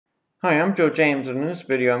Hi, I'm Joe James, and in this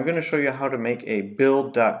video I'm going to show you how to make a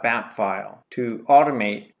build.bat file to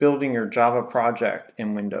automate building your Java project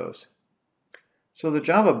in Windows. So the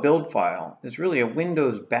Java build file is really a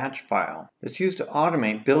Windows batch file that's used to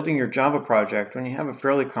automate building your Java project when you have a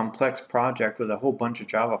fairly complex project with a whole bunch of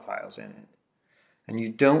Java files in it. And you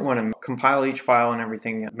don't want to compile each file and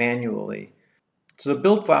everything manually. So the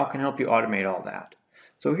build file can help you automate all that.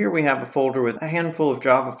 So here we have a folder with a handful of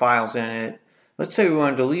Java files in it. Let's say we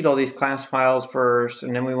want to delete all these class files first,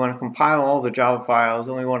 and then we want to compile all the Java files,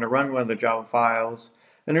 and we want to run one of the Java files.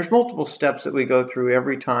 And there's multiple steps that we go through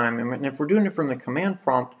every time, and if we're doing it from the command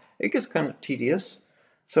prompt, it gets kind of tedious.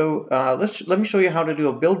 So let me show you how to do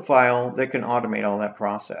a build file that can automate all that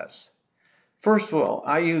process. First of all,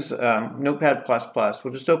 I use Notepad++.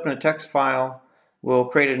 We'll just open a text file. We'll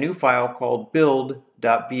create a new file called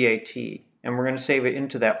build.bat, and we're going to save it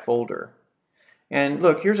into that folder. And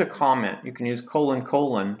look, here's a comment. You can use :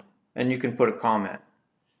 and you can put a comment.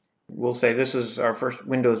 We'll say this is our first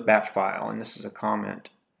Windows batch file, and this is a comment.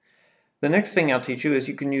 The next thing I'll teach you is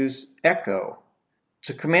you can use echo. It's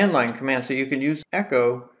a command line command, so you can use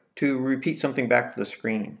echo to repeat something back to the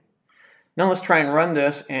screen. Now let's try and run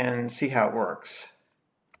this and see how it works.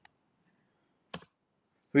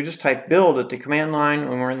 We just type build at the command line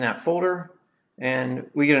when we're in that folder, and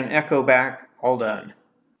we get an echo back, all done.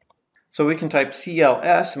 So we can type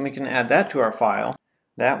CLS and we can add that to our file.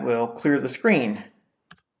 That will clear the screen.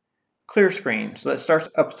 Clear screen. So that starts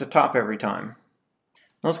up at the top every time.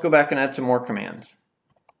 Now let's go back and add some more commands.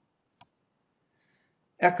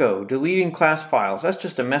 Echo, deleting class files. That's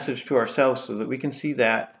just a message to ourselves so that we can see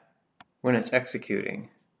that when it's executing.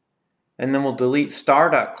 And then we'll delete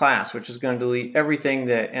star.class, which is going to delete everything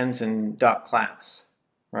that ends in .class.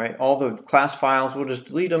 Right? All the class files, we'll just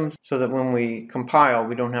delete them so that when we compile,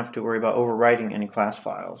 we don't have to worry about overwriting any class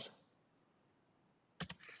files.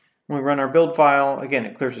 When we run our build file, again,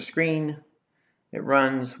 it clears the screen, it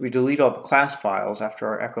runs, we delete all the class files after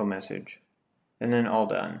our echo message, and then all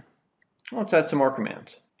done. Let's add some more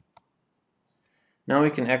commands. Now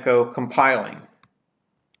we can echo compiling,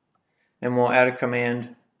 and we'll add a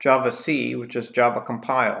command javac, which is Java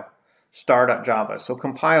compile. Star.java. So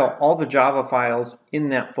compile all the Java files in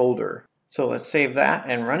that folder. So let's save that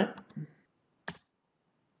and run it.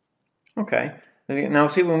 Okay. Now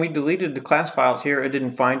see, when we deleted the class files here, it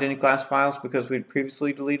didn't find any class files because we'd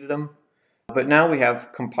previously deleted them. But now we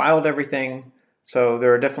have compiled everything, so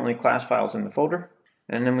there are definitely class files in the folder.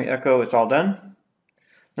 And then we echo it's all done.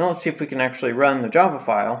 Now let's see if we can actually run the Java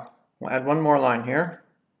file. We'll add one more line here.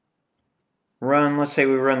 Run, let's say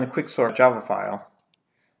we run the quicksort Java file.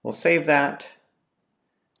 We'll save that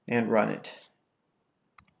and run it.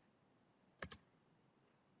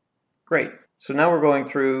 Great. So now we're going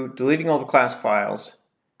through deleting all the class files,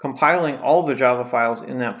 compiling all the Java files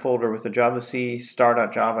in that folder with the javac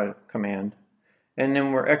star.java command, and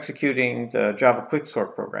then we're executing the Java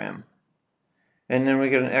quicksort program. And then we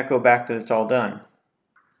get an echo back that it's all done.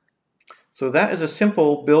 So that is a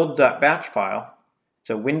simple build.batch file. It's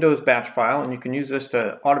a Windows batch file, and you can use this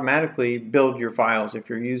to automatically build your files if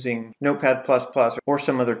you're using Notepad++ or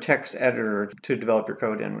some other text editor to develop your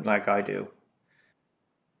code in, like I do.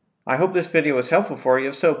 I hope this video was helpful for you.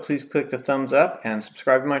 If so, please click the thumbs up and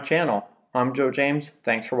subscribe to my channel. I'm Joe James.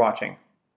 Thanks for watching.